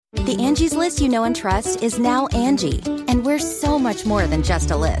The Angie's List you know and trust is now Angie, and we're so much more than just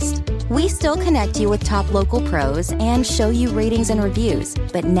a list. We still connect you with top local pros and show you ratings and reviews,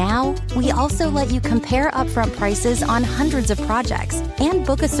 but now we also let you compare upfront prices on hundreds of projects and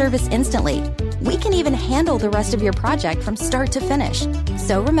book a service instantly. We can even handle the rest of your project from start to finish.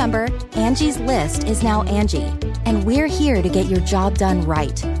 So remember, Angie's List is now Angie, and we're here to get your job done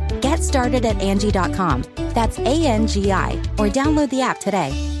right. Get started at Angie.com. That's ANGI, or download the app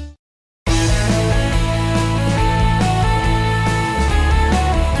today.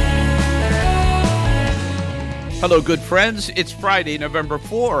 Hello, good friends. It's Friday, November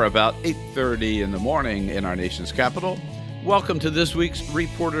 4, about 8:30 in the morning in our nation's capital. Welcome to this week's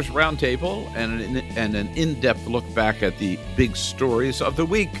Reporters Roundtable and an in-depth look back at the big stories of the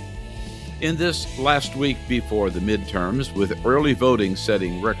week. In this last week before the midterms, with early voting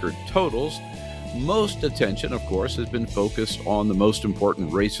setting record totals, most attention, of course, has been focused on the most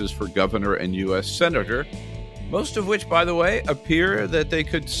important races for governor and U.S. senator, most of which, by the way, appear that they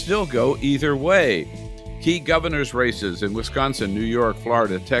could still go either way. Key governors' races in Wisconsin, New York,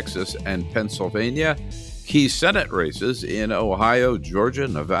 Florida, Texas, and Pennsylvania. Key Senate races in Ohio, Georgia,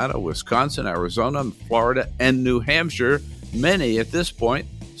 Nevada, Wisconsin, Arizona, Florida, and New Hampshire. Many at this point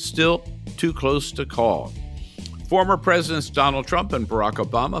still too close to call. Former Presidents Donald Trump and Barack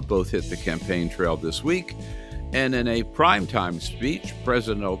Obama both hit the campaign trail this week. And in a primetime speech,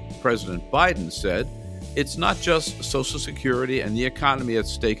 President Biden said, "It's not just Social Security and the economy at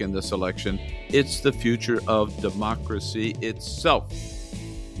stake in this election. It's the future of democracy itself."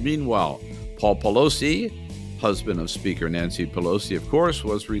 Meanwhile, Paul Pelosi, husband of Speaker Nancy Pelosi, of course,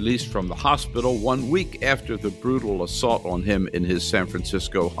 was released from the hospital 1 week after the brutal assault on him in his San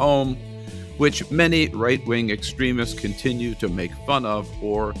Francisco home, which many right-wing extremists continue to make fun of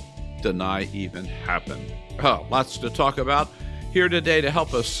or deny even happened. Lots to talk about. Here today to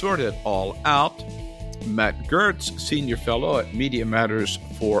help us sort it all out, Matt Gertz, Senior Fellow at Media Matters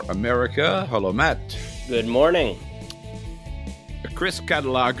for America. Hello, Matt. Good morning. Chris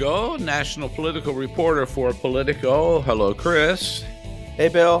Catalago, National Political Reporter for Politico. Hello, Chris. Hey,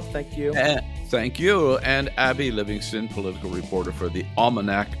 Bill. Thank you. Thank you. And Abby Livingston, Political Reporter for the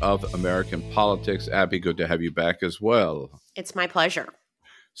Almanac of American Politics. Abby, good to have you back as well. It's my pleasure.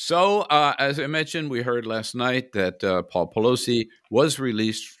 So, as I mentioned, we heard last night that Paul Pelosi was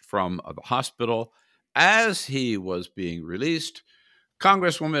released from the hospital. As he was being released,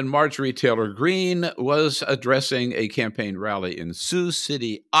 Congresswoman Marjorie Taylor Greene was addressing a campaign rally in Sioux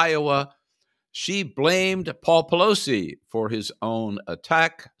City, Iowa. She blamed Paul Pelosi for his own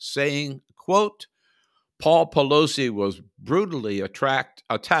attack, saying, quote, "Paul Pelosi was brutally attacked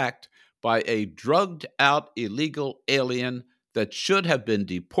by a drugged-out illegal alien that should have been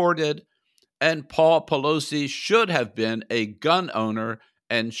deported, and Paul Pelosi should have been a gun owner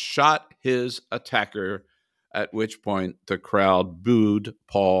and shot his attacker," at which point the crowd booed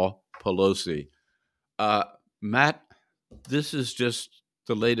Paul Pelosi. Matt, this is just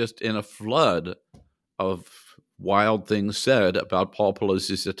the latest in a flood of wild things said about Paul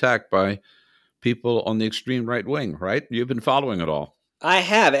Pelosi's attack by people on the extreme right wing, right? You've been following it all. I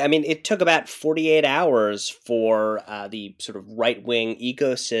have. I mean, it took about 48 hours for the sort of right-wing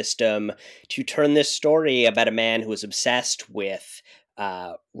ecosystem to turn this story about a man who was obsessed with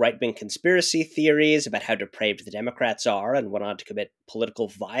right-wing conspiracy theories about how depraved the Democrats are and went on to commit political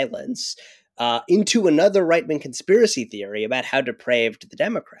violence into another right-wing conspiracy theory about how depraved the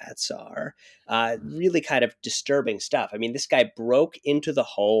Democrats are. Really kind of disturbing stuff. I mean, this guy broke into the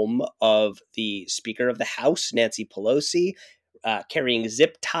home of the Speaker of the House, Nancy Pelosi, carrying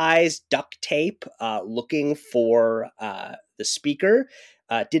zip ties, duct tape, looking for the Speaker.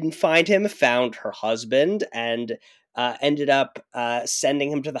 Didn't find him, found her husband, and ended up sending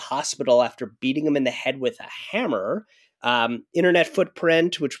him to the hospital after beating him in the head with a hammer. Internet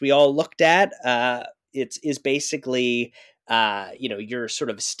footprint, which we all looked at, is basically your sort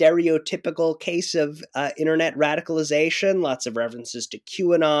of stereotypical case of internet radicalization. Lots of references to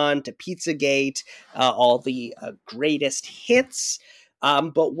QAnon, to Pizzagate, all the greatest hits.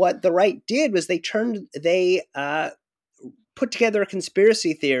 But what the right did was they put together a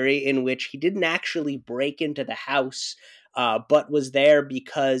conspiracy theory in which he didn't actually break into the house, but was there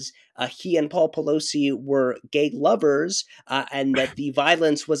because he and Paul Pelosi were gay lovers, and that the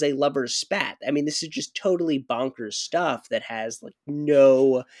violence was a lover's spat. I mean, this is just totally bonkers stuff that has like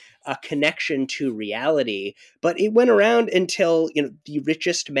no connection to reality. But it went around until the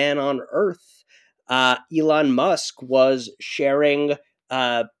richest man on earth, Elon Musk, was sharing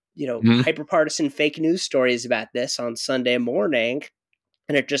hyper-partisan fake news stories about this on Sunday morning.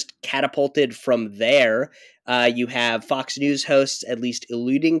 And it just catapulted from there. You have Fox News hosts at least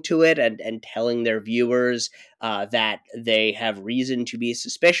alluding to it and telling their viewers that they have reason to be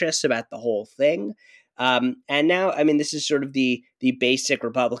suspicious about the whole thing. And now, I mean, this is sort of the basic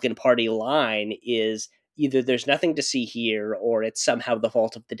Republican Party line is either there's nothing to see here or it's somehow the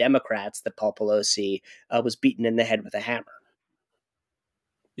fault of the Democrats that Paul Pelosi was beaten in the head with a hammer.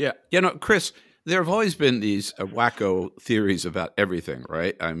 Yeah. Chris, there have always been these wacko theories about everything,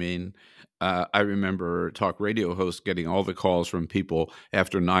 right? I mean, I remember talk radio hosts getting all the calls from people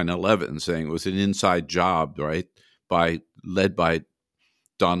after 9/11 saying it was an inside job, right? Led by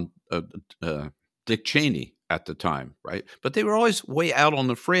Dick Cheney at the time, right? But they were always way out on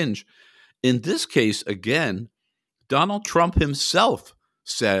the fringe. In this case, again, Donald Trump himself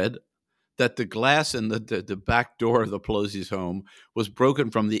said that the glass in the back door of the Pelosi's home was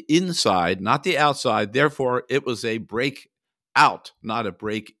broken from the inside, not the outside. Therefore, it was a break out, not a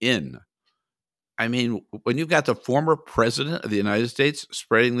break in. I mean, when you've got the former president of the United States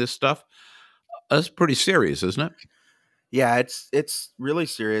spreading this stuff, that's pretty serious, isn't it? Yeah, it's really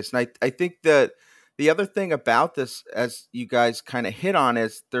serious. And I think that the other thing about this, as you guys kind of hit on,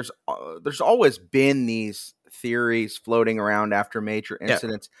 is there's always been these theories floating around after major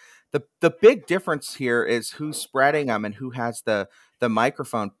incidents. Yeah. The big difference here is who's spreading them and who has the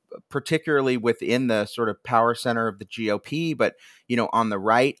microphone, particularly within the sort of power center of the GOP, but on the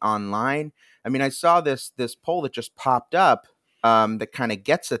right, online. I mean, I saw this poll that just popped up that kind of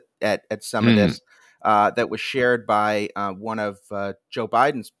gets at some of this. That was shared by one of Joe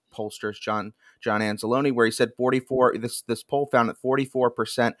Biden's pollsters, John Anzalone, where he said 44. This poll found that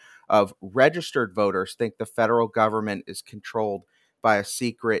 44% of registered voters think the federal government is controlled by a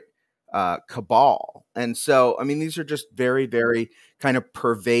secret cabal. And so, I mean, these are just very, very kind of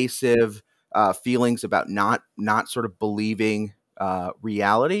pervasive feelings about not sort of believing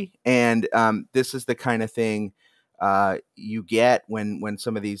reality. And this is the kind of thing you get when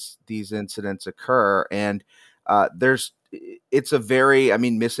some of these incidents occur, and it's a very, I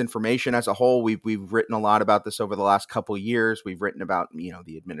mean, misinformation as a whole. We've written a lot about this over the last couple of years. We've written about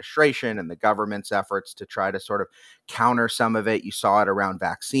the administration and the government's efforts to try to sort of counter some of it. You saw it around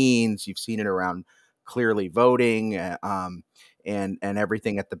vaccines. You've seen it around clearly voting. And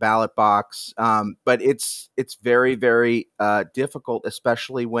everything at the ballot box. But it's very, very difficult,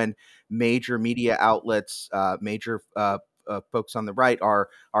 especially when major media outlets, major folks on the right are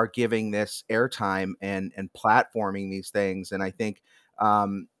giving this airtime and platforming these things. And I think,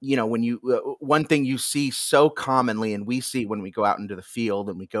 when one thing you see so commonly, and we see when we go out into the field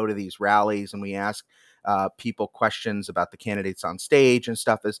and we go to these rallies and we ask people questions about the candidates on stage and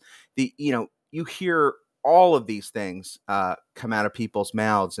stuff, is you hear all of these things come out of people's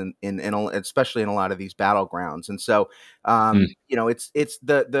mouths, and especially in a lot of these battlegrounds. And so, it's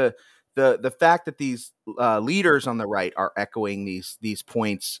the fact that these leaders on the right are echoing these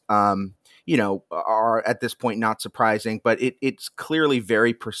points, are at this point not surprising, but it's clearly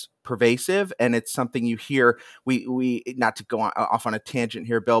very pervasive, and it's something you hear. We not to go off on a tangent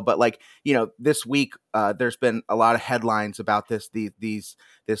here, Bill, but this week there's been a lot of headlines about this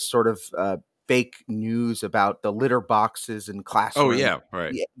sort of fake news about the litter boxes in classrooms. Oh yeah,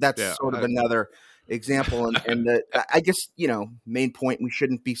 right. Yeah, that's sort of another example. And I guess, main point, we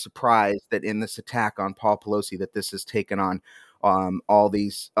shouldn't be surprised that in this attack on Paul Pelosi, that this has taken on all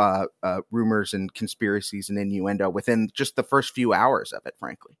these rumors and conspiracies and innuendo within just the first few hours of it,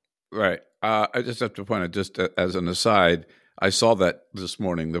 frankly. Right. I just have to point out, just as an aside, I saw that this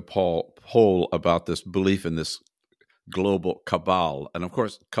morning, the poll about this belief in this global cabal. And of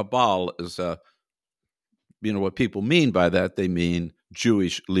course, cabal is, what people mean by that. They mean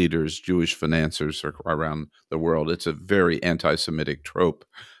Jewish leaders, Jewish financiers around the world. It's a very anti-Semitic trope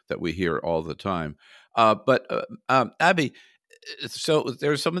that we hear all the time. But Abby, so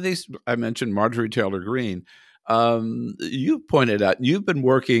there's some of these, I mentioned Marjorie Taylor Greene. You pointed out, you've been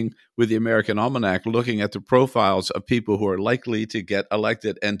working with the American Almanac looking at the profiles of people who are likely to get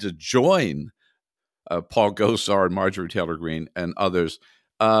elected and to join Paul Gosar and Marjorie Taylor Greene and others.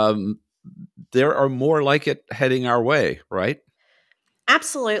 There are more like it heading our way, right?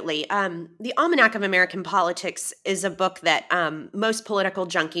 Absolutely. The Almanac of American Politics is a book that most political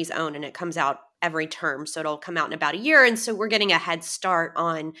junkies own, and it comes out every term. So it'll come out in about a year. And so we're getting a head start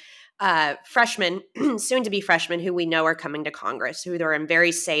on freshmen, soon-to-be freshmen, who we know are coming to Congress, who are in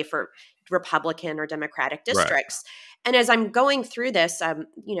very safe or Republican or Democratic districts. Right. And as I'm going through this,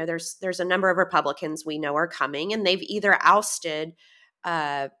 there's a number of Republicans we know are coming, and they've either ousted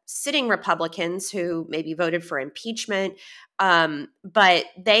sitting Republicans who maybe voted for impeachment, but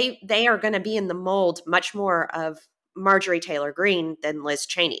they are going to be in the mold much more of Marjorie Taylor Greene than Liz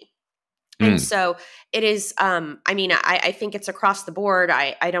Cheney. And so it is, I mean, I think it's across the board.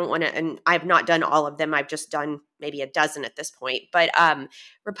 I don't want to, and I've not done all of them. I've just done maybe a dozen at this point. But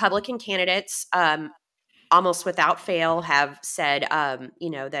Republican candidates, almost without fail, have said,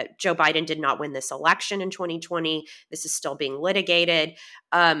 that Joe Biden did not win this election in 2020. This is still being litigated,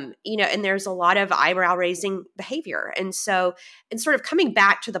 and there's a lot of eyebrow raising behavior. And so, and sort of coming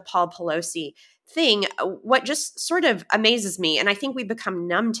back to the Paul Pelosi thing, what just sort of amazes me, and I think we've become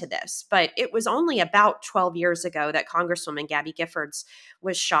numb to this, but it was only about 12 years ago that Congresswoman Gabby Giffords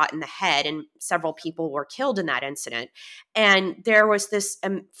was shot in the head, and several people were killed in that incident. And there was this,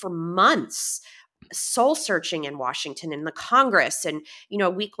 for months, soul searching in Washington in the Congress. And, a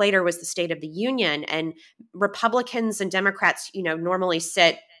week later was the State of the Union, and Republicans and Democrats, normally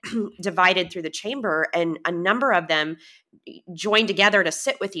sit divided through the chamber, and a number of them joined together to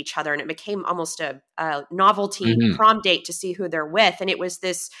sit with each other. And it became almost a novelty prom date to see who they're with. And it was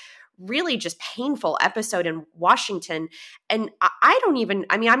this really just painful episode in Washington. And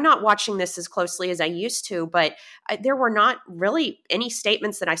I'm not watching this as closely as I used to, but there were not really any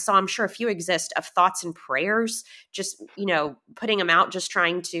statements that I saw. I'm sure a few exist, of thoughts and prayers, just, putting them out, just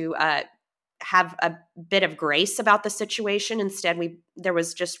trying to have a bit of grace about the situation. Instead, there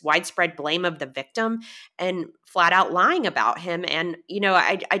was just widespread blame of the victim and flat out lying about him. And,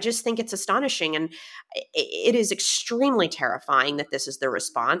 I just think it's astonishing. And it is extremely terrifying that this is the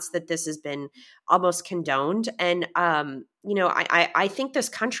response, that this has been almost condoned. And, I think this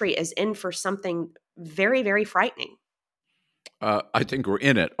country is in for something very, very frightening. I think we're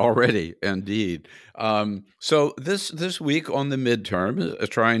in it already, indeed. So this week on the midterm,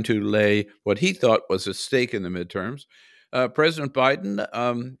 trying to lay what he thought was at stake in the midterms, President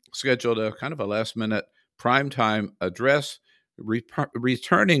Biden scheduled a kind of a last-minute primetime address,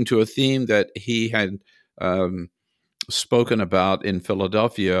 returning to a theme that he had spoken about in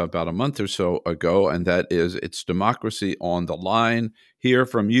Philadelphia about a month or so ago, and that is it's democracy on the line. Here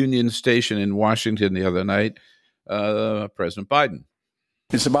from Union Station in Washington the other night, President Biden.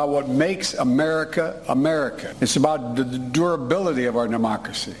 It's about what makes America America. It's about the durability of our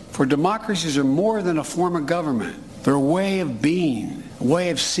democracy. For democracies are more than a form of government. They're a way of being, a way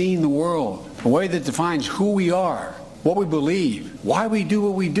of seeing the world, a way that defines who we are, what we believe, why we do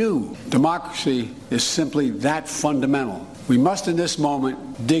what we do. Democracy is simply that fundamental. We must, in this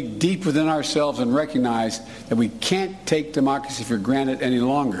moment, dig deep within ourselves and recognize that we can't take democracy for granted any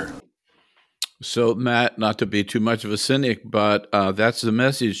longer. So, Matt, not to be too much of a cynic, but that's the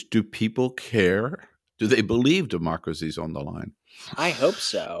message. Do people care? Do they believe democracy's on the line? I hope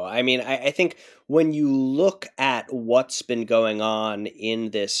so. I mean, I think when you look at what's been going on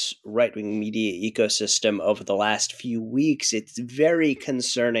in this right-wing media ecosystem over the last few weeks, it's very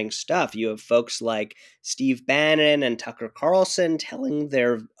concerning stuff. You have folks like Steve Bannon and Tucker Carlson telling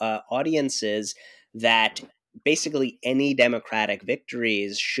their audiences that basically any Democratic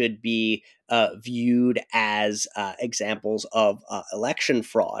victories should be viewed as examples of election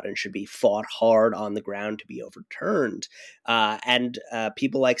fraud and should be fought hard on the ground to be overturned. And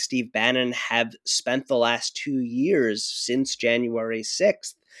people like Steve Bannon have spent the last 2 years since January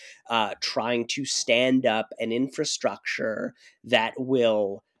 6th trying to stand up an infrastructure that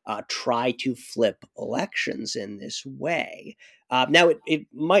will try to flip elections in this way. Now, it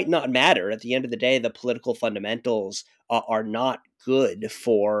might not matter. At the end of the day, the political fundamentals are not good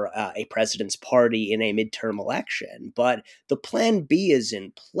for a president's party in a midterm election. But the plan B is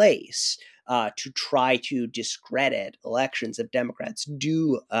in place to try to discredit elections if Democrats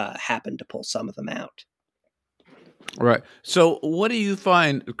do happen to pull some of them out. Right. So what do you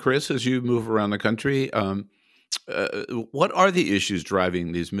find, Chris, as you move around the country? What are the issues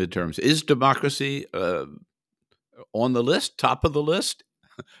driving these midterms? Is democracy on the list, top of the list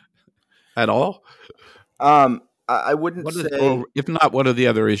at all? I wouldn't say. Or if not, what are the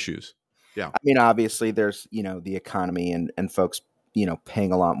other issues? Yeah. I mean, obviously, there's, the economy and folks,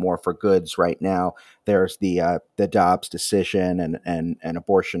 paying a lot more for goods right now. There's the Dobbs decision and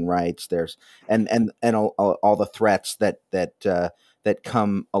abortion rights. There's and all the threats that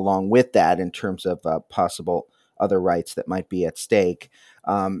come along with that in terms of possible other rights that might be at stake.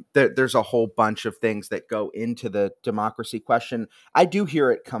 There's a whole bunch of things that go into the democracy question. I do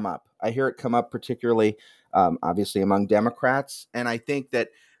hear it come up. I hear it come up particularly, obviously, among Democrats. And I think that,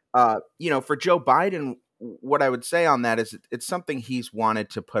 for Joe Biden, what I would say on that is it's something he's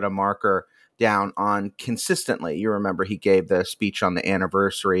wanted to put a marker down on consistently. You remember he gave the speech on the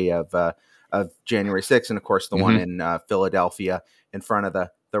anniversary of January 6th, and of course the one in Philadelphia in front of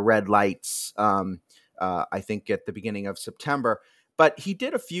the red lights, I think at the beginning of September. But he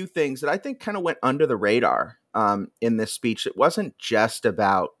did a few things that I think kind of went under the radar in this speech. It wasn't just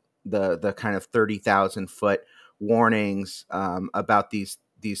about the kind of 30,000-foot warnings about these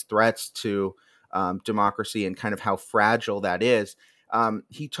threats to democracy and kind of how fragile that is.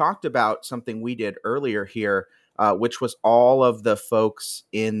 He talked about something we did earlier here, which was all of the folks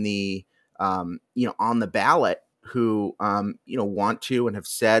in the on the ballot who want to and have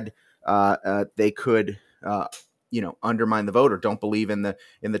said they could undermine the vote or don't believe in the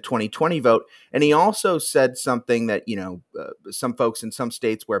 2020 vote. And he also said something that some folks in some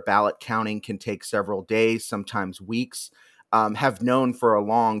states where ballot counting can take several days, sometimes weeks, have known for a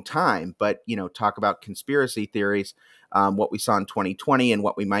long time. But talk about conspiracy theories, what we saw in 2020 and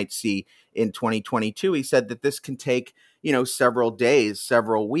what we might see in 2022. He said that this can take several days,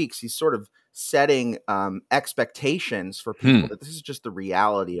 several weeks. He's sort of setting expectations for people that this is just the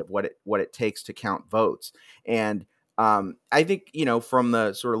reality of what it takes to count votes. And I think, from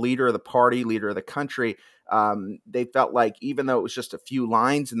the sort of leader of the party, leader of the country, they felt like even though it was just a few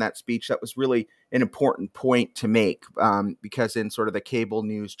lines in that speech, that was really an important point to make, because in sort of the cable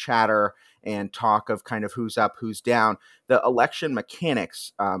news chatter and talk of kind of who's up, who's down, the election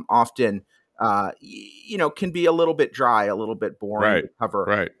mechanics often can be a little bit dry, a little bit boring to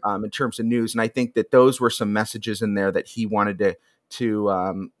cover in terms of news. And I think that those were some messages in there that he wanted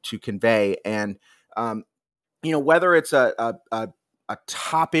to convey. And whether it's a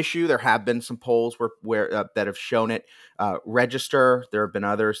top issue, there have been some polls where that have shown it. Register. There have been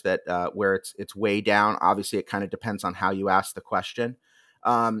others that where it's way down. Obviously, it kind of depends on how you ask the question.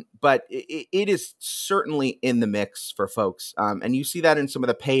 But it is certainly in the mix for folks. And you see that in some of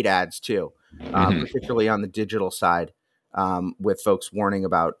the paid ads too, particularly on the digital side, with folks warning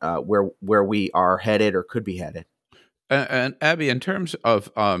about where we are headed or could be headed. And Abby, in terms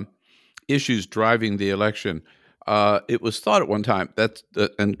of issues driving the election, it was thought at one time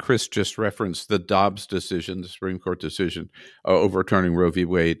and Chris just referenced the Dobbs decision, the Supreme Court decision overturning Roe v.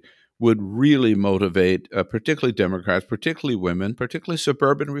 Wade, would really motivate particularly Democrats, particularly women, particularly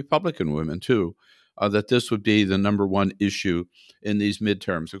suburban Republican women too, that this would be the number one issue in these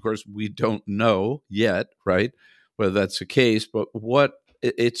midterms. Of course, we don't know yet, right, whether that's the case, but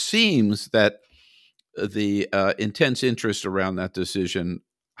it seems that the intense interest around that decision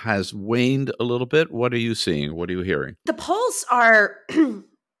has waned a little bit. What are you seeing? What are you hearing? The polls are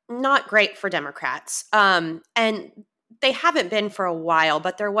not great for Democrats. And they haven't been for a while,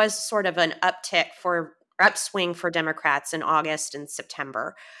 but there was sort of an upswing for Democrats in August and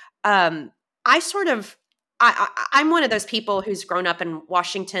September. I'm one of those people who's grown up in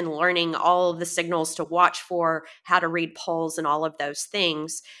Washington learning all of the signals to watch for, how to read polls and all of those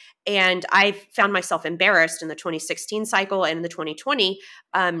things. And I found myself embarrassed in the 2016 cycle and in the 2020,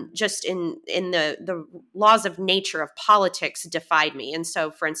 just in the laws of nature of politics defied me. And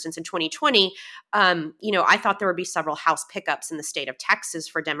so, for instance, in 2020, I thought there would be several House pickups in the state of Texas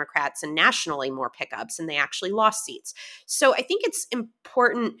for Democrats and nationally more pickups, and they actually lost seats. So I think it's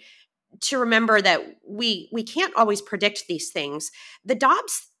important to remember that we can't always predict these things. The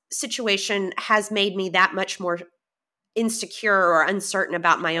Dobbs situation has made me that much more insecure or uncertain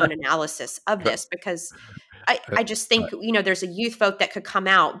about my own analysis of this, because I just think, there's a youth vote that could come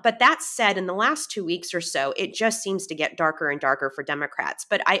out. But that said, in the last 2 weeks or so, it just seems to get darker and darker for Democrats.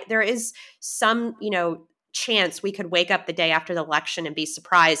 But there is some, chance we could wake up the day after the election and be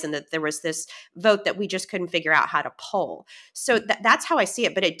surprised and that there was this vote that we just couldn't figure out how to poll. So that's how I see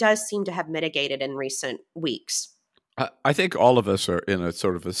it. But it does seem to have mitigated in recent weeks. I think all of us are in a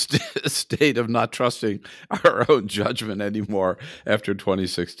sort of a state of not trusting our own judgment anymore after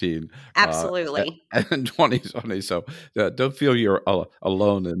 2016. Absolutely. And 2020. So don't feel you're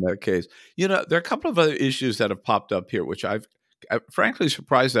alone in that case. There are a couple of other issues that have popped up here, which I'm frankly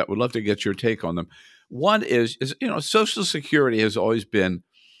surprised at. Would love to get your take on them. One is Social Security has always been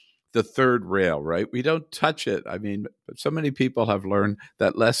the third rail, right? We don't touch it. I mean, so many people have learned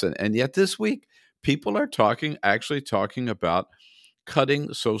that lesson. And yet this week, people are actually talking about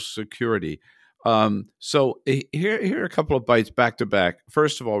cutting Social Security. So here are a couple of bites back to back.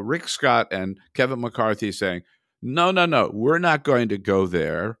 First of all, Rick Scott and Kevin McCarthy saying, no, we're not going to go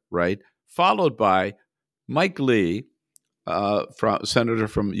there, right? Followed by Mike Lee, senator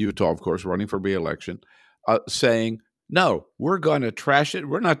from Utah, of course, running for re-election, saying, no, we're going to trash it.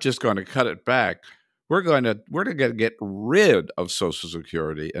 We're not just going to cut it back. We're going to get rid of Social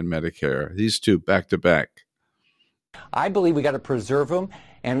Security and Medicare. These two back to back. I believe we got to preserve them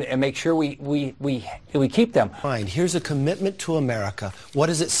and make sure we keep them. Fine. Here's a commitment to America. What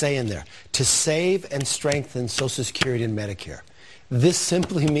does it say in there? To save and strengthen Social Security and Medicare. This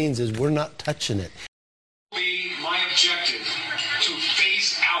simply means is we're not touching it. Be my objective to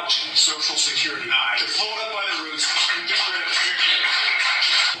phase out Social Security, to pull it up by the roots and get rid of it.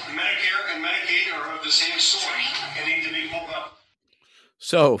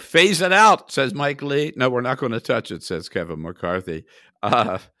 So phase it out, says Mike Lee. No, we're not going to touch it, says Kevin McCarthy.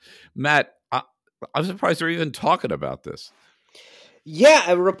 Matt, I'm surprised they're even talking about this.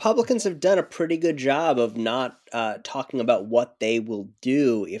 Yeah, Republicans have done a pretty good job of not talking about what they will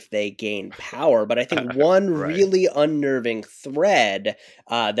do if they gain power. But I think one Right. really unnerving thread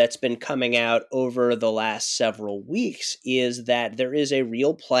that's been coming out over the last several weeks is that there is a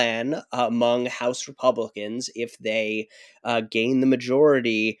real plan among House Republicans, if they gain the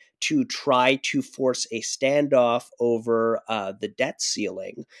majority, to try to force a standoff over the debt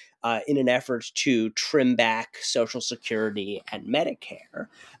ceiling. In an effort to trim back Social Security and Medicare.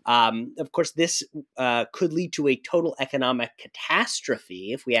 Of course, this could lead to a total economic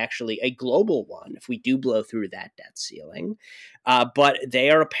catastrophe if we actually, a global one, if we do blow through that debt ceiling. But they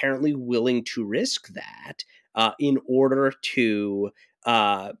are apparently willing to risk that in order to,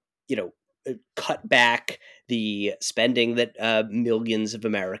 cut back the spending that millions of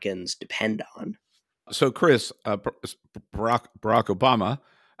Americans depend on. So, Chris, Barack Obama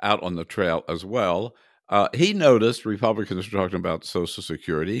out on the trail as well. He noticed Republicans were talking about Social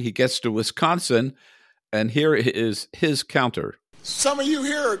Security. He gets to Wisconsin, and here is his counter. Some of you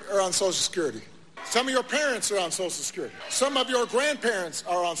here are on Social Security. Some of your parents are on Social Security. Some of your grandparents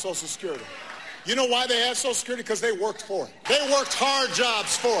are on Social Security. You know why they have Social Security? Because they worked for it. They worked hard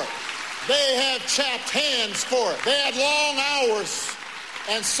jobs for it. They had chapped hands for it. They had long hours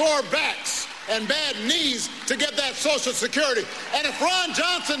and sore backs and bad knees to get that Social Security. And if Ron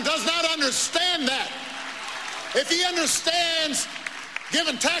Johnson does not understand that, if he understands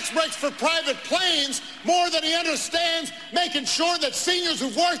giving tax breaks for private planes more than he understands making sure that seniors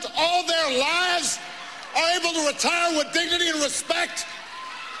who've worked all their lives are able to retire with dignity and respect,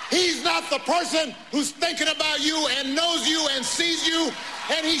 he's not the person who's thinking about you and knows you and sees you,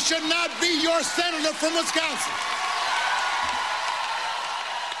 and he should not be your senator from Wisconsin.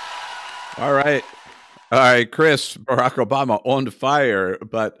 All right, Chris, Barack Obama on fire,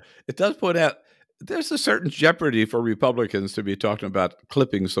 but it does point out there's a certain jeopardy for Republicans to be talking about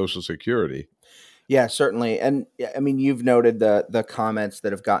clipping Social Security. Yeah, certainly. And I mean, you've noted the comments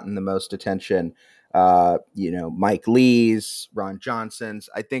that have gotten the most attention, Mike Lee's, Ron Johnson's.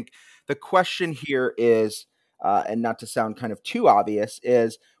 I think the question here is, and not to sound kind of too obvious,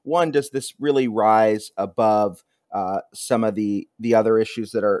 is one, does this really rise above some of the other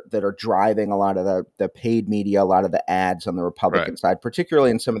issues that are driving a lot of the paid media, a lot of the ads on the Republican side,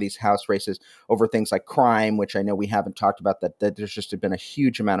 particularly in some of these House races over things like crime, which I know we haven't talked about, that there's just been a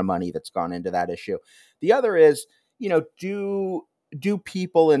huge amount of money that's gone into that issue. The other is, do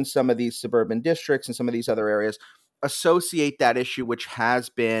people in some of these suburban districts and some of these other areas associate that issue, which has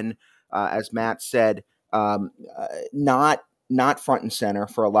been, as Matt said, not front and center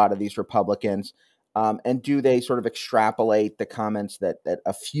for a lot of these Republicans? And do they sort of extrapolate the comments that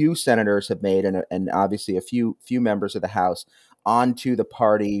a few senators have made and obviously a few members of the House onto the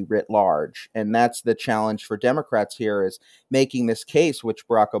party writ large? And that's the challenge for Democrats here, is making this case, which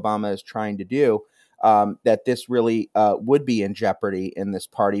Barack Obama is trying to do, that this really would be in jeopardy in this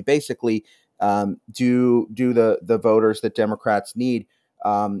party. Basically, do the voters that Democrats need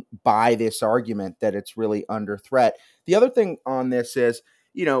buy this argument that it's really under threat? The other thing on this is,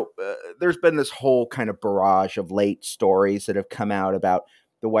 there's been this whole kind of barrage of late stories that have come out about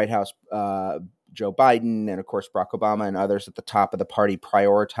the White House, Joe Biden, and of course Barack Obama and others at the top of the party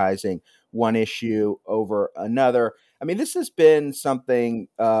prioritizing one issue over another. I mean, this has been something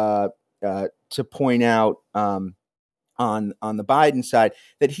to point out on the Biden side,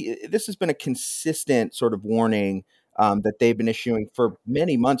 that this has been a consistent sort of warning that they've been issuing for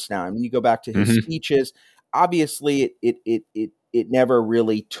many months now. I mean, you go back to his speeches. Obviously, it never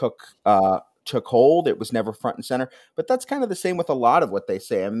really took hold. It was never front and center. But that's kind of the same with a lot of what they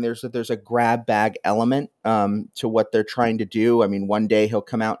say. I mean, there's a grab bag element to what they're trying to do. I mean, one day he'll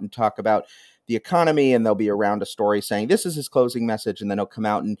come out and talk about the economy, and there'll be around a story saying this is his closing message, and then he'll come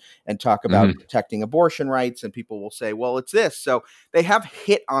out and talk about protecting abortion rights, and people will say, well, it's this. So they have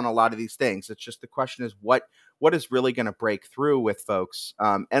hit on a lot of these things. It's just the question is what is really going to break through with folks,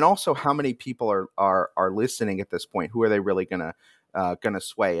 and also how many people are listening at this point. Who are they really going to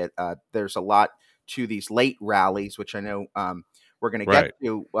sway it? There's a lot to these late rallies, which I know we're going to get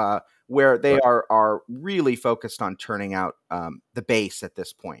to, where they are really focused on turning out the base at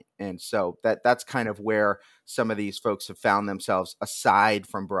this point. And so that's kind of where some of these folks have found themselves, aside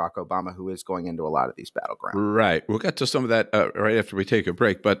from Barack Obama, who is going into a lot of these battlegrounds. Right. We'll get to some of that right after we take a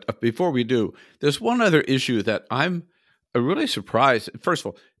break. But before we do, there's one other issue that I'm really surprised. First of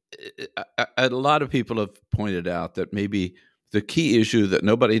all, a lot of people have pointed out that maybe the key issue that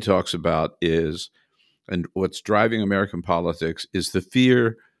nobody talks about is and what's driving American politics is the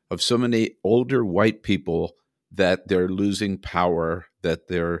fear of so many older white people that they're losing power, that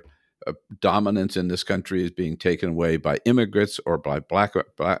their dominance in this country is being taken away by immigrants or by black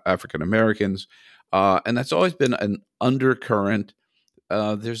African Americans. And that's always been an undercurrent.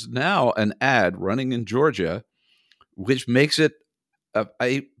 There's now an ad running in Georgia, which makes it,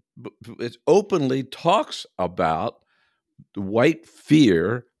 it openly talks about the white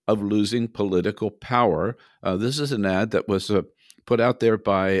fear of losing political power. This is an ad that was put out there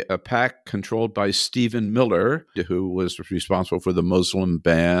by a PAC controlled by Stephen Miller, who was responsible for the Muslim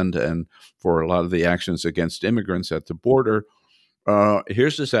ban and for a lot of the actions against immigrants at the border.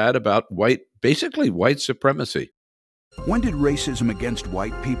 Here's this ad about basically white supremacy. When did racism against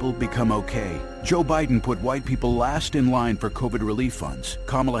white people become okay? Joe Biden put white people last in line for COVID relief funds.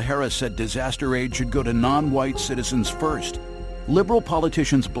 Kamala Harris said disaster aid should go to non-white citizens first. Liberal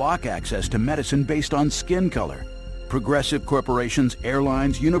politicians block access to medicine based on skin color. Progressive corporations,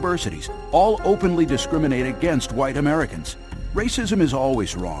 airlines, universities all openly discriminate against white Americans. Racism is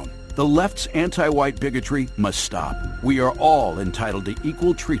always wrong. The left's anti-white bigotry must stop. We are all entitled to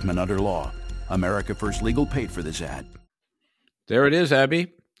equal treatment under law. America First Legal paid for this ad. There it is,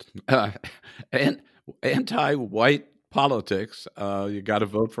 Abby. And anti-white politics. You got to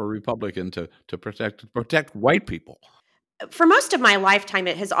vote for a Republican to protect white people. For most of my lifetime,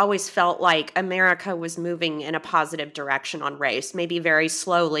 it has always felt like America was moving in a positive direction on race, maybe very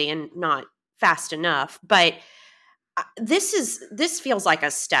slowly and not fast enough. But this feels like a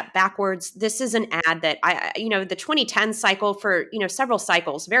step backwards. This is an ad that the 2010 cycle, for several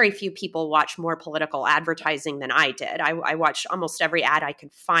cycles, very few people watch more political advertising than I did. I watched almost every ad I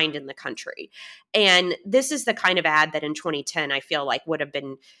could find in the country, and this is the kind of ad that in 2010 I feel like would have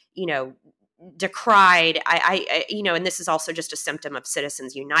been decried. And this is also just a symptom of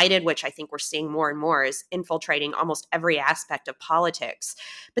Citizens United, which I think we're seeing more and more is infiltrating almost every aspect of politics.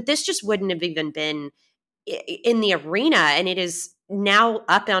 But this just wouldn't have even been in the arena, and it is now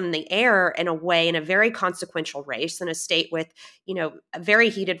up on the air in a way, in a very consequential race in a state with, a very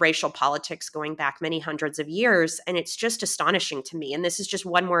heated racial politics going back many hundreds of years. And it's just astonishing to me. And this is just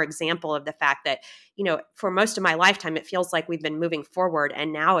one more example of the fact that, for most of my lifetime, it feels like we've been moving forward,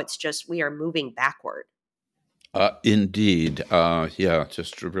 and now it's just, we are moving backward. Indeed.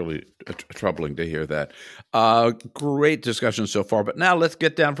 Just really troubling to hear that. Great discussion so far. But now let's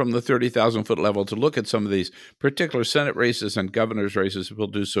get down from the 30,000-foot level to look at some of these particular Senate races and governor's races. We'll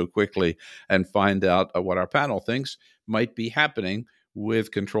do so quickly and find out what our panel thinks might be happening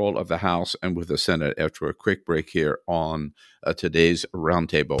with control of the House and with the Senate after a quick break here on today's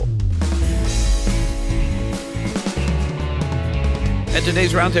Roundtable. And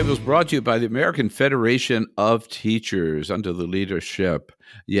today's Roundtable is brought to you by the American Federation of Teachers under the leadership,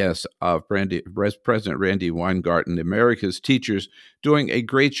 of President Randy Weingarten. America's teachers doing a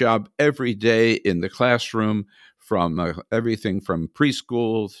great job every day in the classroom, from everything from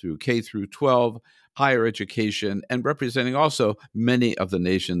preschool through K through 12, higher education, and representing also many of the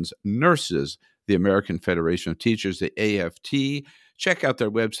nation's nurses. The American Federation of Teachers, the AFT. Check out their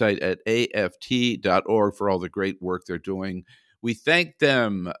website at aft.org for all the great work they're doing. We thank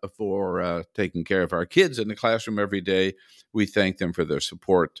them for taking care of our kids in the classroom every day. We thank them for their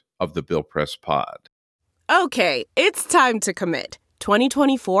support of the Bill Press Pod. Okay, it's time to commit.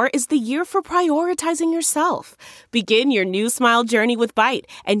 2024 is the year for prioritizing yourself. Begin your new smile journey with Byte,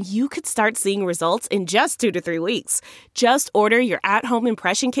 and you could start seeing results in just 2 to 3 weeks. Just order your at-home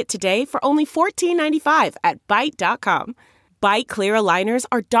impression kit today for only $14.95 at Byte.com. Byte clear aligners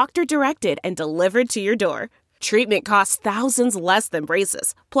are doctor-directed and delivered to your door. Treatment costs thousands less than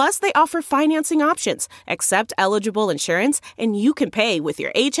braces. Plus, they offer financing options, accept eligible insurance, and you can pay with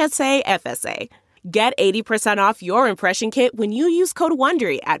your HSA FSA. Get 80% off your impression kit when you use code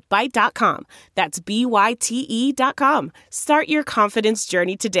WONDERY at Byte.com. That's BYTE.com. Start your confidence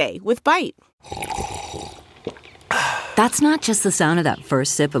journey today with Byte. That's not just the sound of that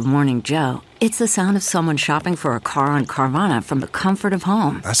first sip of Morning Joe. It's the sound of someone shopping for a car on Carvana from the comfort of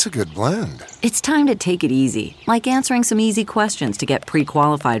home. That's a good blend. It's time to take it easy, like answering some easy questions to get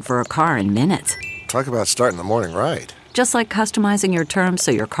pre-qualified for a car in minutes. Talk about starting the morning right. Just like customizing your terms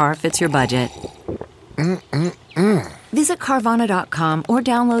so your car fits your budget. Visit Carvana.com or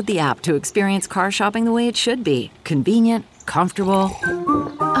download the app to experience car shopping the way it should be. Convenient, comfortable.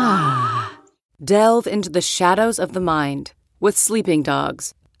 Delve into the shadows of the mind with Sleeping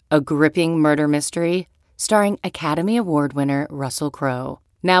Dogs, a gripping murder mystery starring Academy Award winner Russell Crowe.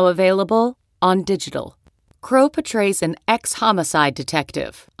 Now available on digital. Crowe portrays an ex-homicide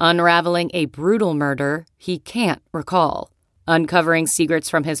detective unraveling a brutal murder he can't recall. Uncovering secrets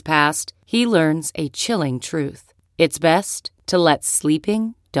from his past, he learns a chilling truth. It's best to let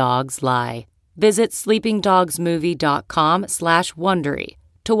sleeping dogs lie. Visit sleepingdogsmovie.com/Wondery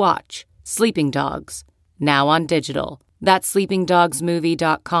to watch Sleeping Dogs, now on digital. That's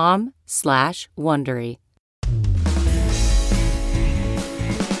sleepingdogsmovie.com/Wondery.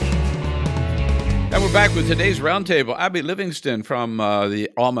 And we're back with today's Roundtable. Abby Livingston from the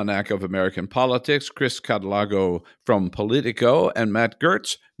Almanac of American Politics, Chris Catalago from Politico, and Matt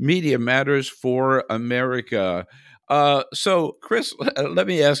Gertz, Media Matters for America. So, Chris, let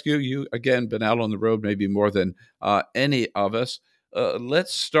me ask you, you, again, been out on the road maybe more than any of us.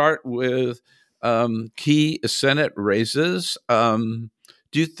 Let's start with key Senate races. Do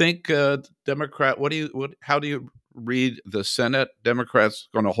you think how do you read the Senate? Democrats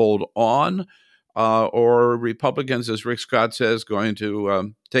going to hold on? Or Republicans, as Rick Scott says, going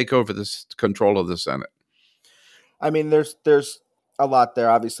to take over this control of the Senate? I mean, there's a lot there,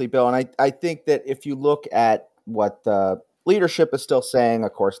 obviously, Bill. And I think that if you look at what the leadership is still saying,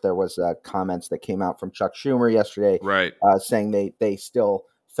 of course, there was comments that came out from Chuck Schumer yesterday, right, saying they still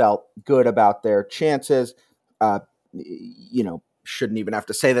felt good about their chances. Shouldn't even have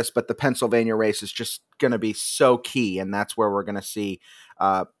to say this, but the Pennsylvania race is just going to be so key. And that's where we're going to see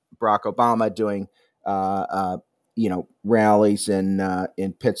Barack Obama doing, rallies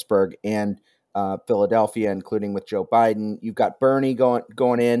in Pittsburgh and Philadelphia, including with Joe Biden. You've got Bernie going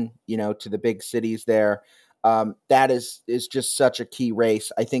in, to the big cities there. That is just such a key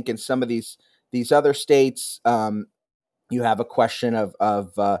race. I think in some of these other states, you have a question of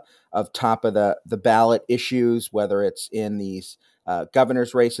top of the ballot issues, whether it's in these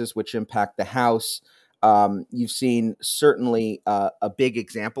governor's races, which impact the House. You've seen certainly a big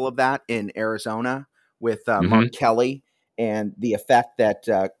example of that in Arizona with Mark Kelly and the effect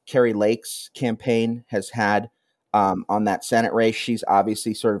that Kari Lake's campaign has had on that Senate race. She's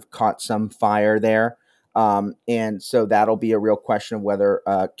obviously sort of caught some fire there. And so that'll be a real question of whether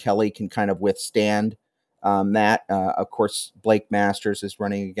Kelly can kind of withstand that. Of course, Blake Masters is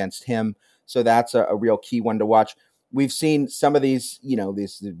running against him. So that's a real key one to watch. We've seen some of these,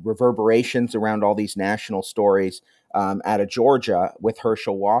 these reverberations around all these national stories out of Georgia with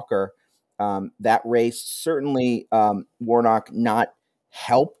Herschel Walker. That race certainly, Warnock not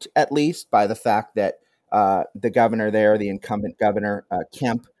helped at least by the fact that the governor there, the incumbent governor,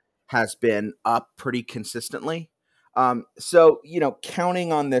 Kemp, has been up pretty consistently. So,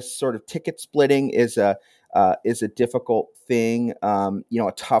 counting on this sort of ticket splitting is a difficult thing,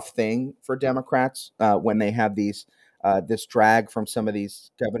 a tough thing for Democrats when they have this drag from some of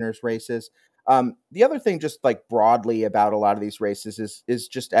these governor's races. The other thing, just like broadly about a lot of these races, is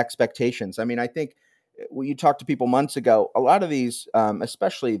just expectations. I mean, I think when you talked to people months ago, a lot of these,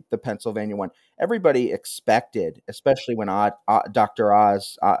 especially the Pennsylvania one, everybody expected, especially when Dr.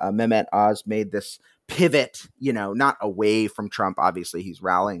 Oz, Mehmet Oz, made this pivot, not away from Trump. Obviously, he's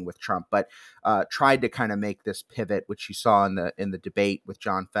rallying with Trump, but tried to kind of make this pivot, which you saw in the debate with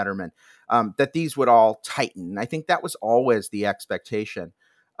John Fetterman, that these would all tighten. And I think that was always the expectation.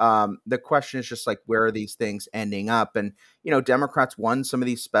 The question is just like, where are these things ending up? And, Democrats won some of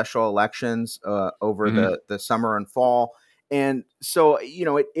these special elections over the summer and fall. And so,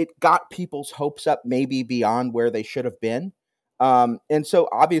 it got people's hopes up maybe beyond where they should have been. And so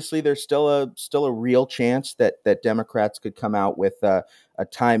obviously there's still a real chance that Democrats could come out with a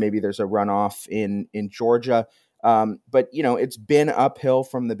tie. Maybe there's a runoff in Georgia. But, it's been uphill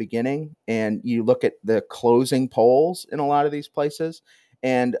from the beginning. And you look at the closing polls in a lot of these places.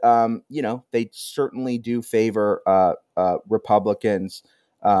 And, they certainly do favor Republicans.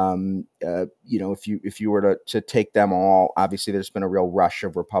 If you were to take them all, obviously there's been a real rush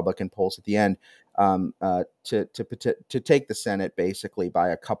of Republican polls at the end to take the Senate basically by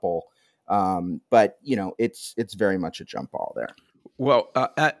a couple. But, it's very much a jump ball there. Well,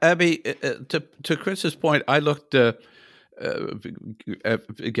 Abby, to Chris's point, I looked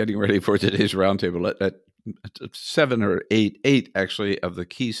getting ready for today's roundtable at 7 or 8 actually of the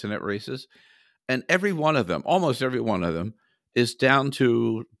key Senate races, and almost every one of them, is down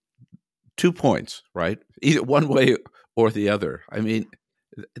to 2 points, right? Either one way or the other. I mean,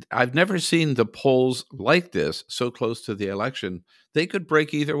 I've never seen the polls like this so close to the election. They could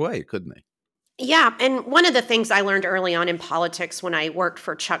break either way, couldn't they? Yeah. And one of the things I learned early on in politics when I worked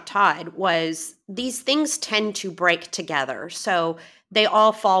for Chuck Todd was these things tend to break together. So they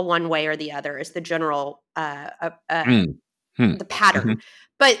all fall one way or the other is the general the pattern.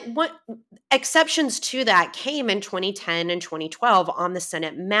 But what exceptions to that came in 2010 and 2012 on the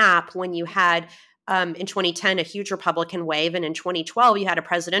Senate map when you had In 2010, a huge Republican wave. And in 2012, you had a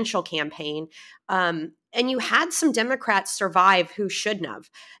presidential campaign. And you had some Democrats survive who shouldn't have.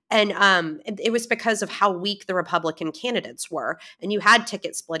 And it was because of how weak the Republican candidates were. And you had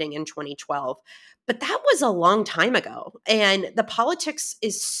ticket splitting in 2012. But that was a long time ago. And the politics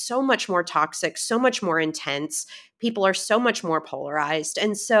is so much more toxic, so much more intense. People are so much more polarized.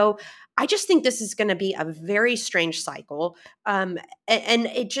 And so I just think this is going to be a very strange cycle. And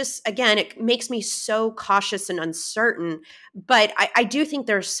it just, again, it makes me so cautious and uncertain. But I do think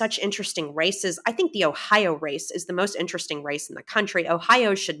there's such interesting races. I think the Ohio race is the most interesting race in the country.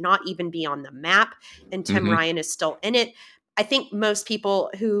 Ohio should not even be on the map, and Tim Ryan is still in it. I think most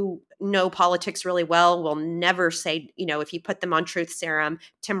people who know politics really well will never say, if you put them on truth serum,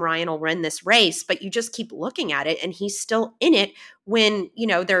 Tim Ryan will win this race, but you just keep looking at it and he's still in it when,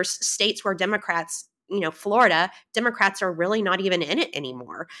 there's states where Democrats, Florida, Democrats are really not even in it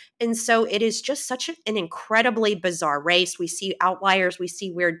anymore. And so it is just such an incredibly bizarre race. We see outliers, we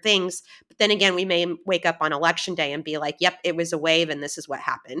see weird things, but then again, we may wake up on election day and be like, yep, it was a wave and this is what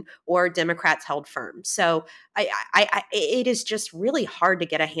happened, or Democrats held firm. So it is just really hard to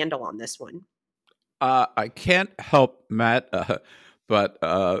get a handle on this one. I can't help, Matt, but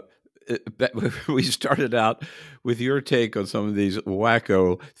we started out with your take on some of these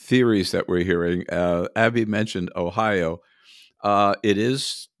wacko theories that we're hearing. Abby mentioned Ohio. It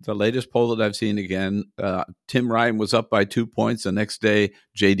is the latest poll that I've seen again. Tim Ryan was up by 2 points. The next day,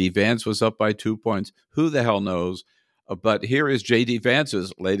 J.D. Vance was up by 2 points. Who the hell knows? But here is J.D.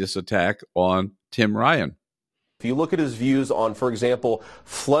 Vance's latest attack on Tim Ryan. If you look at his views on, for example,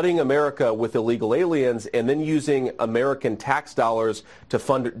 flooding America with illegal aliens and then using American tax dollars to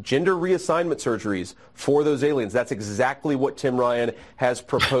fund gender reassignment surgeries for those aliens, that's exactly what Tim Ryan has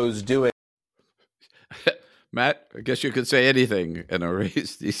proposed doing. Matt, I guess you could say anything in a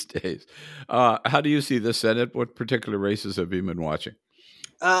race these days. How do you see the Senate? What particular races have you been watching?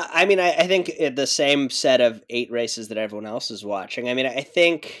 I think the same set of 8 races that everyone else is watching. I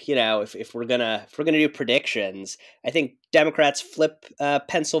think, if we're gonna do predictions, I think Democrats flip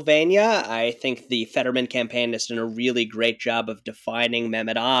Pennsylvania. I think the Fetterman campaign has done a really great job of defining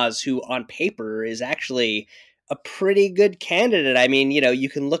Mehmet Oz, who on paper is actually a pretty good candidate. You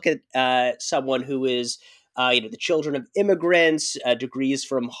can look at someone who is the children of immigrants, degrees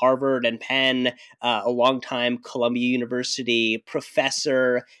from Harvard and Penn, a longtime Columbia University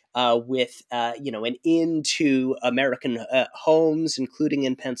professor with, an into American homes, including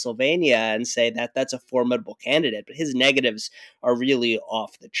in Pennsylvania, and say that that's a formidable candidate. But his negatives are really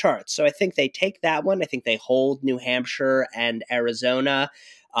off the charts. So I think they take that one. I think they hold New Hampshire and Arizona.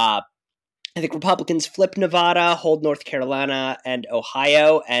 I think Republicans flip Nevada, hold North Carolina and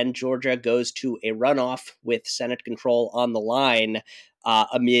Ohio, and Georgia goes to a runoff with Senate control on the line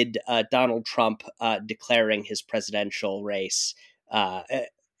amid Donald Trump declaring his presidential race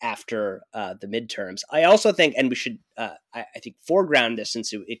after the midterms. I also think, and we should, I think, foreground this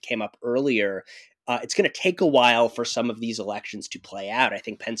since it came up earlier, it's going to take a while for some of these elections to play out. I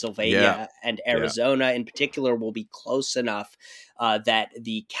think Pennsylvania and Arizona in particular will be close enough that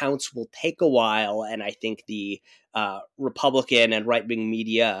the counts will take a while. And I think the Republican and right-wing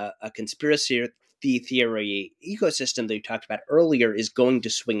media conspiracy theory ecosystem that you talked about earlier is going to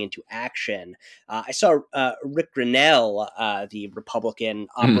swing into action. I saw Rick Grinnell, the Republican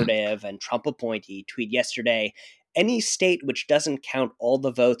operative and Trump appointee, tweet yesterday, "Any state which doesn't count all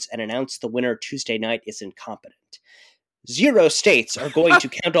the votes and announce the winner Tuesday night is incompetent." 0 states are going to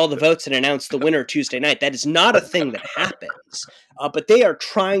count all the votes and announce the winner Tuesday night. That is not a thing that happens. But they are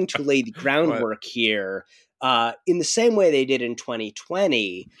trying to lay the groundwork here in the same way they did in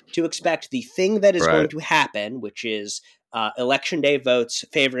 2020 to expect the thing that is going to happen, which is election day votes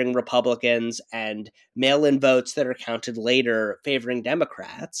favoring Republicans and mail-in votes that are counted later favoring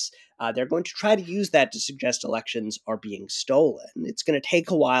Democrats. They're going to try to use that to suggest elections are being stolen. It's going to take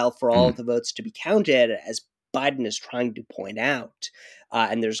a while for all of the votes to be counted, as Biden is trying to point out.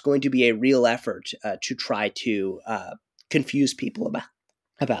 And there's going to be a real effort to try to confuse people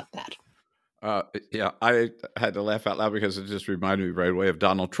about that. I had to laugh out loud because it just reminded me right away of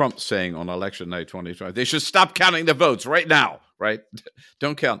Donald Trump saying on election night 2020, they should stop counting the votes right now, right?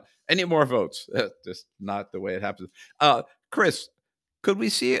 Don't count any more votes. Just not the way it happens. Chris, could we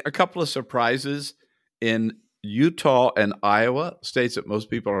see a couple of surprises in Utah and Iowa, states that most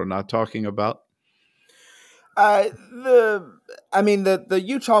people are not talking about? The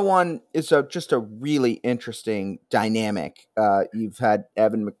Utah one is just a really interesting dynamic. You've had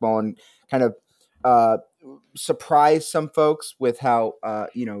Evan McMullen kind of surprise some folks with how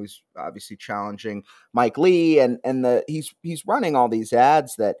he's obviously challenging Mike Lee and he's running all these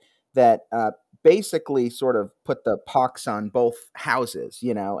ads that basically sort of put the pox on both houses,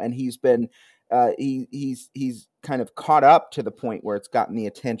 and he's been he's kind of caught up to the point where it's gotten the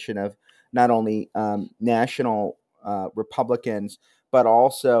attention of not only national Republicans, but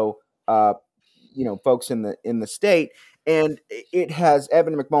also folks in the state. And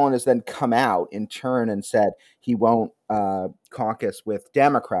Evan McMullin has then come out in turn and said he won't caucus with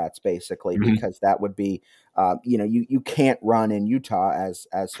Democrats, basically, because that would be, you can't run in Utah as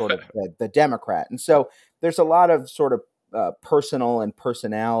sort of the Democrat. And so there's a lot of sort of personal and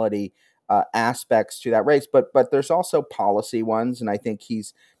personality aspects to that race, but there's also policy ones. And I think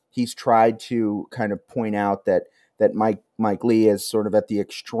he's tried to kind of point out that Mike Lee is sort of at the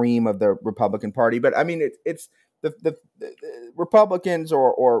extreme of the Republican Party. But I mean, it's the Republicans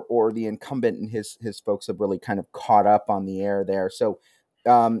or the incumbent and his folks have really kind of caught up on the air there. So,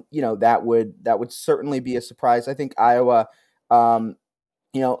 that would certainly be a surprise. I think Iowa,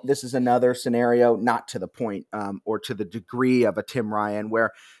 this is another scenario, not to the point or to the degree of a Tim Ryan,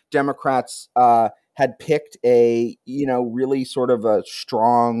 where Democrats had picked a, really sort of a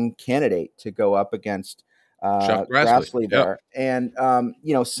strong candidate to go up against Chuck Grassley there. Yep.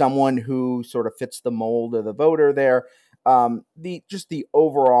 And, someone who sort of fits the mold of the voter there. The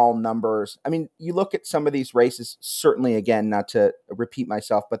overall numbers. I mean, you look at some of these races, certainly, again, not to repeat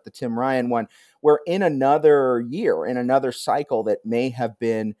myself, but the Tim Ryan one, where in another year, in another cycle that may have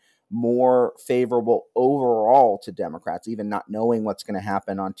been more favorable overall to Democrats, even not knowing what's going to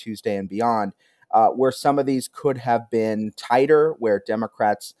happen on Tuesday and beyond, where some of these could have been tighter, where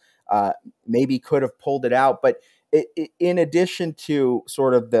Democrats maybe could have pulled it out. But in addition to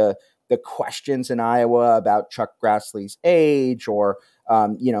sort of the questions in Iowa about Chuck Grassley's age or,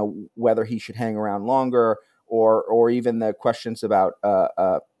 whether he should hang around longer or even the questions about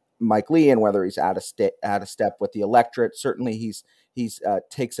Mike Lee and whether he's out of step with the electorate. Certainly he's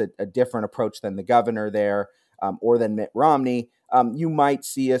takes a different approach than the governor there or than Mitt Romney. You might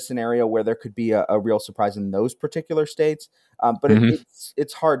see a scenario where there could be a real surprise in those particular states, but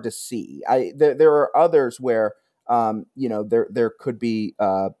it's hard to see. There are others where there could be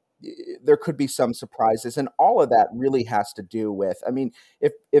some surprises, and all of that really has to do with. I mean,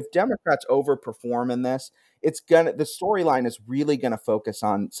 if Democrats overperform in this, the storyline is really gonna focus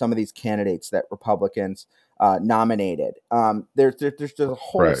on some of these candidates that Republicans nominated. There's a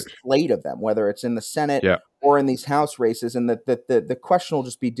whole slate of them, whether it's in the Senate or in these House races, and the question will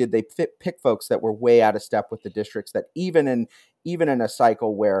just be, did they pick folks that were way out of step with the districts that even in a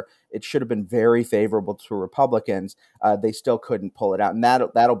cycle where it should have been very favorable to Republicans, they still couldn't pull it out, and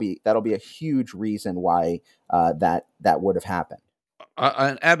that'll be a huge reason why that would have happened.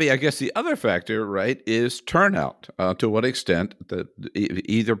 And Abby, I guess the other factor, right, is turnout. To what extent that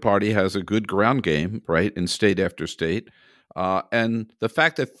either party has a good ground game, right, in state after state, and the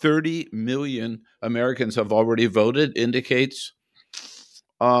fact that 30 million Americans have already voted indicates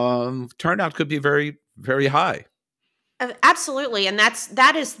turnout could be very, very high. Absolutely, and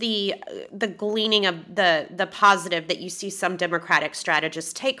that is the gleaning of the positive that you see some Democratic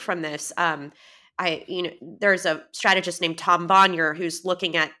strategists take from this. There's a strategist named Tom Bonnier who's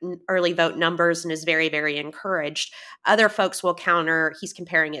looking at early vote numbers and is very, very encouraged. Other folks will counter, he's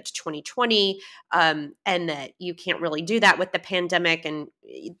comparing it to 2020, and that you can't really do that with the pandemic and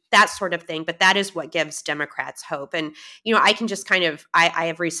that sort of thing. But that is what gives Democrats hope. And, I can just I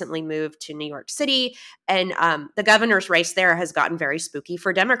have recently moved to New York City, and the governor's race there has gotten very spooky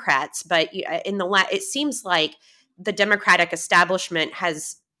for Democrats. But it seems like the Democratic establishment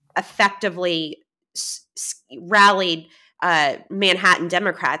has effectively rallied Manhattan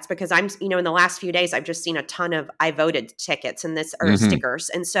Democrats, because I'm, in the last few days, I've just seen a ton of I voted tickets and stickers.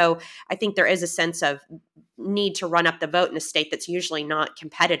 And so I think there is a sense of need to run up the vote in a state that's usually not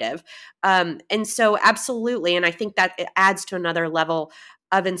competitive. And so absolutely. And I think that it adds to another level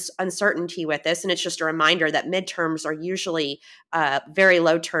of uncertainty with this. And it's just a reminder that midterms are usually very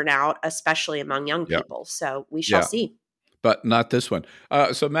low turnout, especially among young people. So we shall see. But not this one.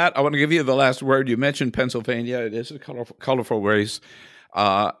 So, Matt, I want to give you the last word. You mentioned Pennsylvania. It is a colorful race.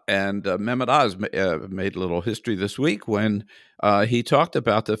 And Mehmet Oz made a little history this week when he talked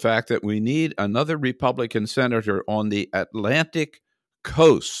about the fact that we need another Republican senator on the Atlantic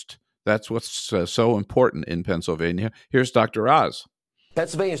coast. That's what's so important in Pennsylvania. Here's Dr. Oz.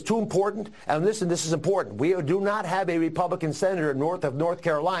 Pennsylvania is too important, and listen, this is important. We do not have a Republican senator north of North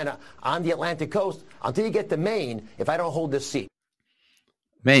Carolina on the Atlantic coast until you get to Maine, if I don't hold this seat.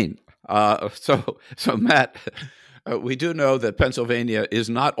 Maine. So Matt, We do know that Pennsylvania is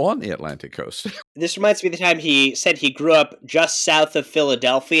not on the Atlantic coast. This reminds me of the time he said he grew up just south of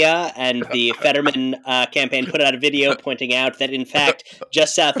Philadelphia, and the Fetterman campaign put out a video pointing out that, in fact,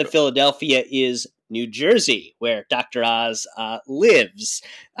 just south of Philadelphia is New Jersey, where Dr. Oz lives,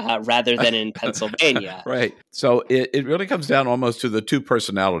 rather than in Pennsylvania. Right. So it really comes down almost to the two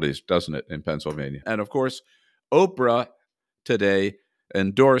personalities, doesn't it, in Pennsylvania? And of course, Oprah today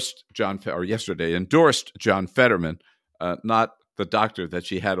yesterday endorsed John Fetterman, not the doctor that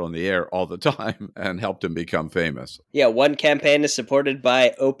she had on the air all the time, and helped him become famous. Yeah, one campaign is supported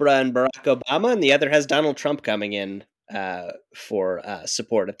by Oprah and Barack Obama, and the other has Donald Trump coming in for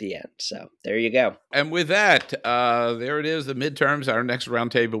support at the end. So there you go. And with that, there it is, the midterms. Our next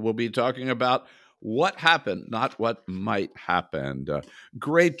roundtable will be talking about what happened, not what might happen.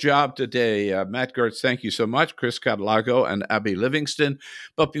 Great job today. Matt Gertz, thank you so much. Chris Catalago and Abby Livingston.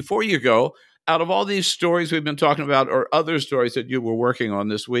 But before you go, out of all these stories we've been talking about, or other stories that you were working on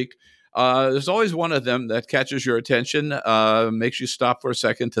this week, there's always one of them that catches your attention, makes you stop for a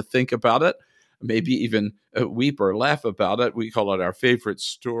second to think about it, maybe even weep or laugh about it. We call it our favorite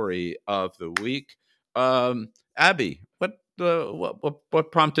story of the week. Abby,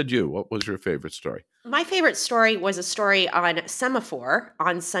 what prompted you? What was your favorite story? My favorite story was a story on Semaphore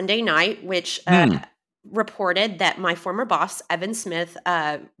on Sunday night, which reported that my former boss, Evan Smith,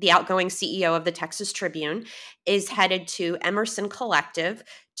 the outgoing CEO of the Texas Tribune, is headed to Emerson Collective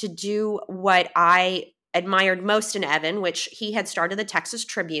to do what I admired most in Evan, which he had started the Texas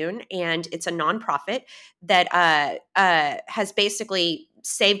Tribune, and it's a nonprofit that has basically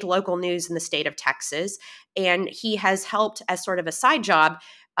saved local news in the state of Texas. And he has helped, as sort of a side job,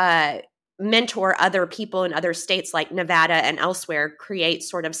 mentor other people in other states like Nevada and elsewhere create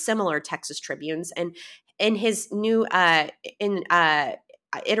sort of similar Texas Tribunes. And in his new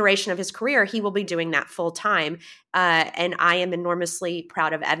iteration of his career, he will be doing that full time. And I am enormously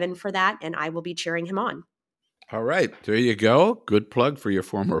proud of Evan for that, and I will be cheering him on. All right. There you go. Good plug for your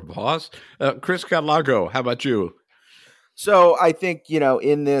former boss. Chris Catalago, how about you? So I think,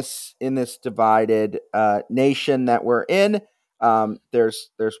 in this divided nation that we're in,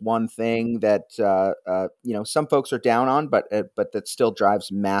 there's one thing that some folks are down on, but that still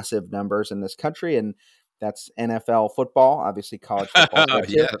drives massive numbers in this country, and that's NFL football, obviously college football there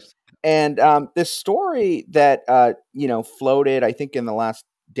too. Yes. And this story that floated, I think, in the last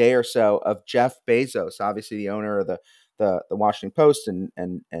day or so, of Jeff Bezos, obviously the owner of the Washington Post and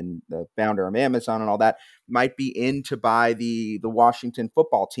the founder of Amazon and all that, might be in to buy the Washington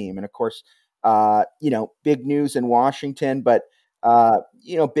football team. And of course, big news in Washington, but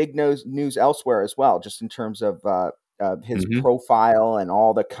big news elsewhere as well, just in terms of his profile and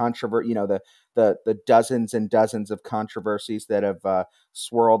all the controversy, the dozens and dozens of controversies that have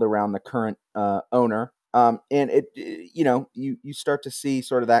swirled around the current owner. And it, you start to see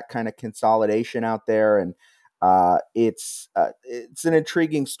sort of that kind of consolidation out there, and it's an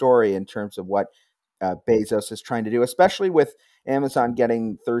intriguing story in terms of what Bezos is trying to do, especially with Amazon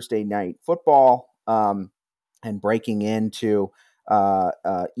getting Thursday night football and breaking into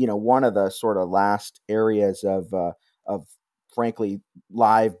one of the sort of last areas of frankly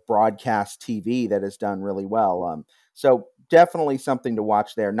live broadcast TV that has done really well. So definitely something to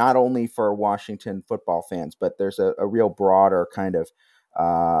watch there, not only for Washington football fans, but there's a real broader kind of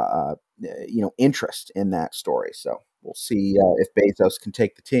interest in that story. So we'll see if Bezos can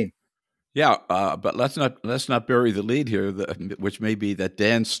take the team. Yeah, but let's not bury the lead here, which may be that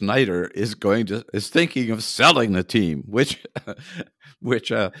Dan Snyder is thinking of selling the team, which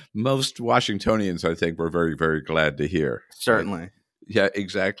most Washingtonians, I think, were very, very glad to hear. Certainly. Yeah,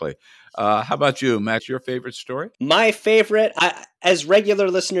 exactly. How about you, Matt? Your favorite story? My favorite, as regular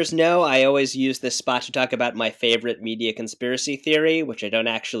listeners know, I always use this spot to talk about my favorite media conspiracy theory, which I don't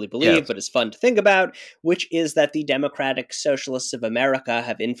actually believe, but is fun to think about, which is that the Democratic Socialists of America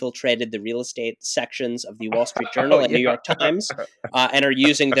have infiltrated the real estate sections of the Wall Street Journal and New York Times and are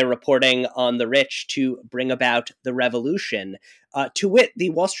using their reporting on the rich to bring about the revolution. To wit,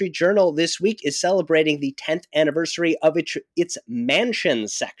 the Wall Street Journal this week is celebrating the 10th anniversary of its mansion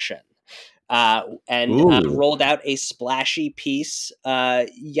section. And rolled out a splashy piece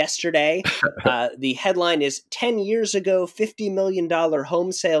yesterday. The headline is 10 years ago, $50 million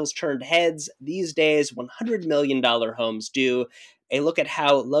home sales turned heads. These days, $100 million homes do. a look at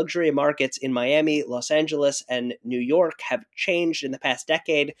how luxury markets in Miami, Los Angeles, and New York have changed in the past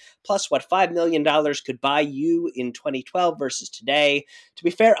decade, plus what $5 million could buy you in 2012 versus today. To be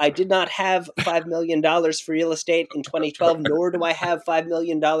fair, I did not have $5 million for real estate in 2012, nor do I have $5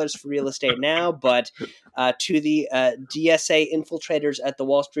 million for real estate now, but to the DSA infiltrators at the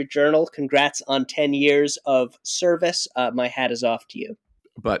Wall Street Journal, congrats on 10 years of service. My hat is off to you.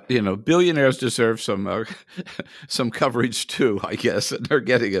 But billionaires deserve some coverage too, I guess, and they're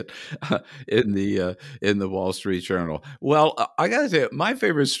getting it in the Wall Street Journal. Well, I got to say, my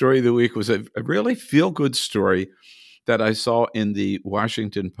favorite story of the week was a really feel-good story that I saw in the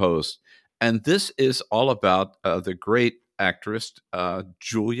Washington Post, and this is all about the great actress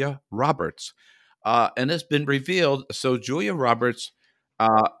Julia Roberts, and it's been revealed. So Julia Roberts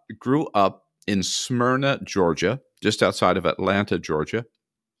grew up in Smyrna, Georgia, just outside of Atlanta, Georgia.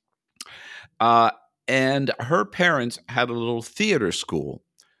 And her parents had a little theater school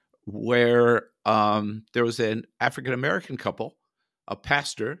where there was an African-American couple, a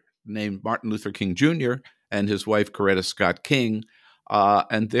pastor named Martin Luther King Jr. and his wife, Coretta Scott King,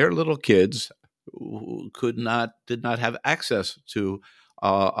 and their little kids who did not have access to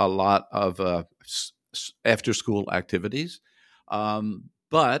a lot of after-school activities,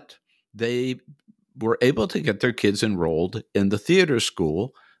 but they were able to get their kids enrolled in the theater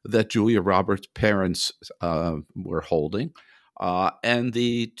school that Julia Roberts' parents were holding. And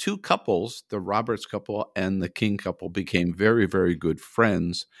the two couples, the Roberts couple and the King couple, became very, very good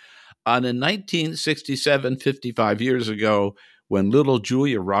friends. And in 1967, 55 years ago, when little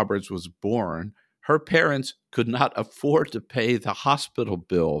Julia Roberts was born, her parents could not afford to pay the hospital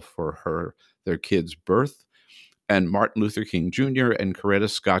bill for their kid's birth. And Martin Luther King Jr. and Coretta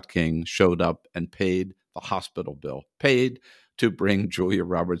Scott King showed up and paid the hospital bill, paid to bring Julia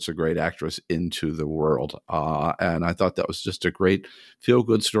Roberts, a great actress, into the world. And I thought that was just a great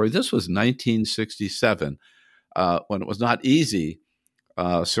feel-good story. This was 1967, when it was not easy,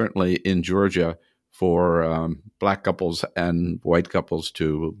 certainly in Georgia, for black couples and white couples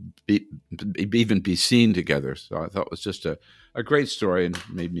to even be seen together. So I thought it was just a great story and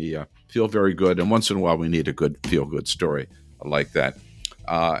made me feel very good. And once in a while, we need a good feel-good story like that.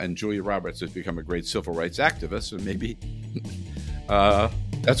 And Julia Roberts has become a great civil rights activist, and maybe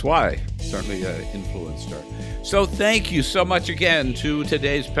that's why. Certainly influenced her. So thank you so much again to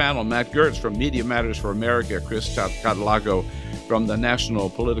today's panel. Matt Gertz from Media Matters for America, Chris Catalago from the National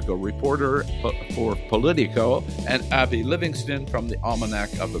Political Reporter for Politico, and Abby Livingston from the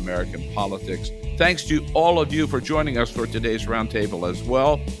Almanac of American Politics. Thanks to all of you for joining us for today's roundtable as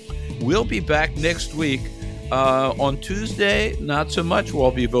well. We'll be back next week. On Tuesday, not so much.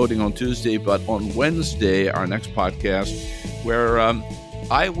 We'll be voting on Tuesday, but on Wednesday, our next podcast, where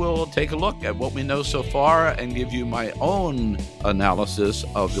I will take a look at what we know so far and give you my own analysis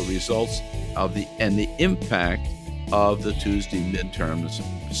of the results of the impact of the Tuesday midterms,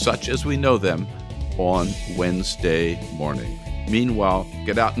 such as we know them, on Wednesday morning. Meanwhile,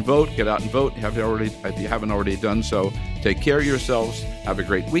 get out and vote. Get out and vote. If you haven't already done so, take care of yourselves. Have a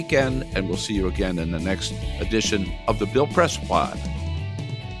great weekend, and we'll see you again in the next edition of the Bill Press Pod.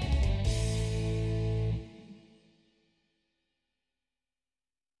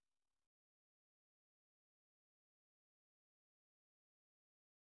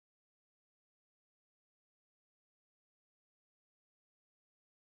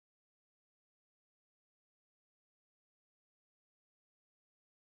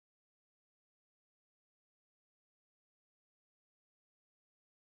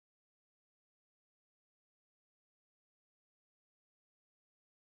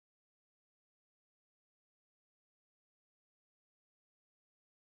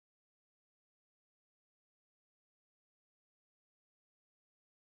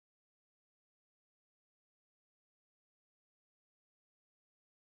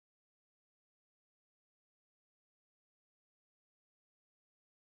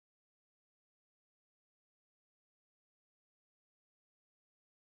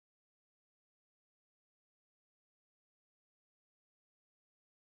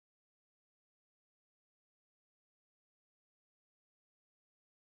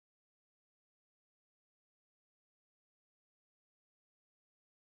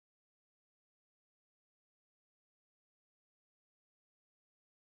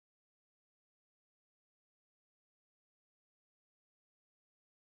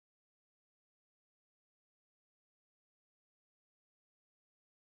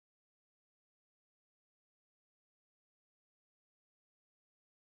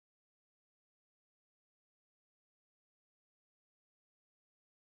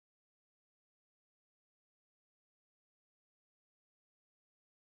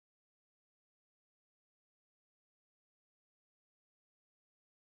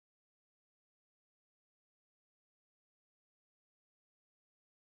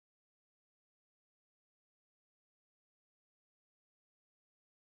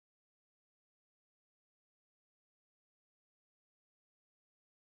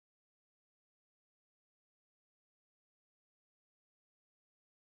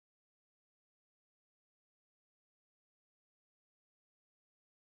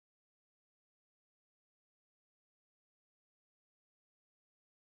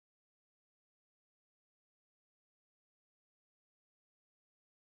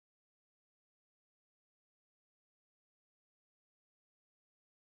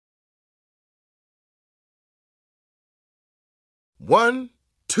 1,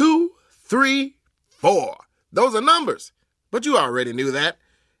 2, 3, 4. Those are numbers. But you already knew that.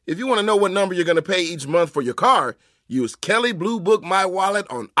 If you want to know what number you're going to pay each month for your car, use Kelley Blue Book My Wallet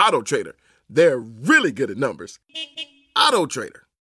on Auto Trader. They're really good at numbers. Auto Trader.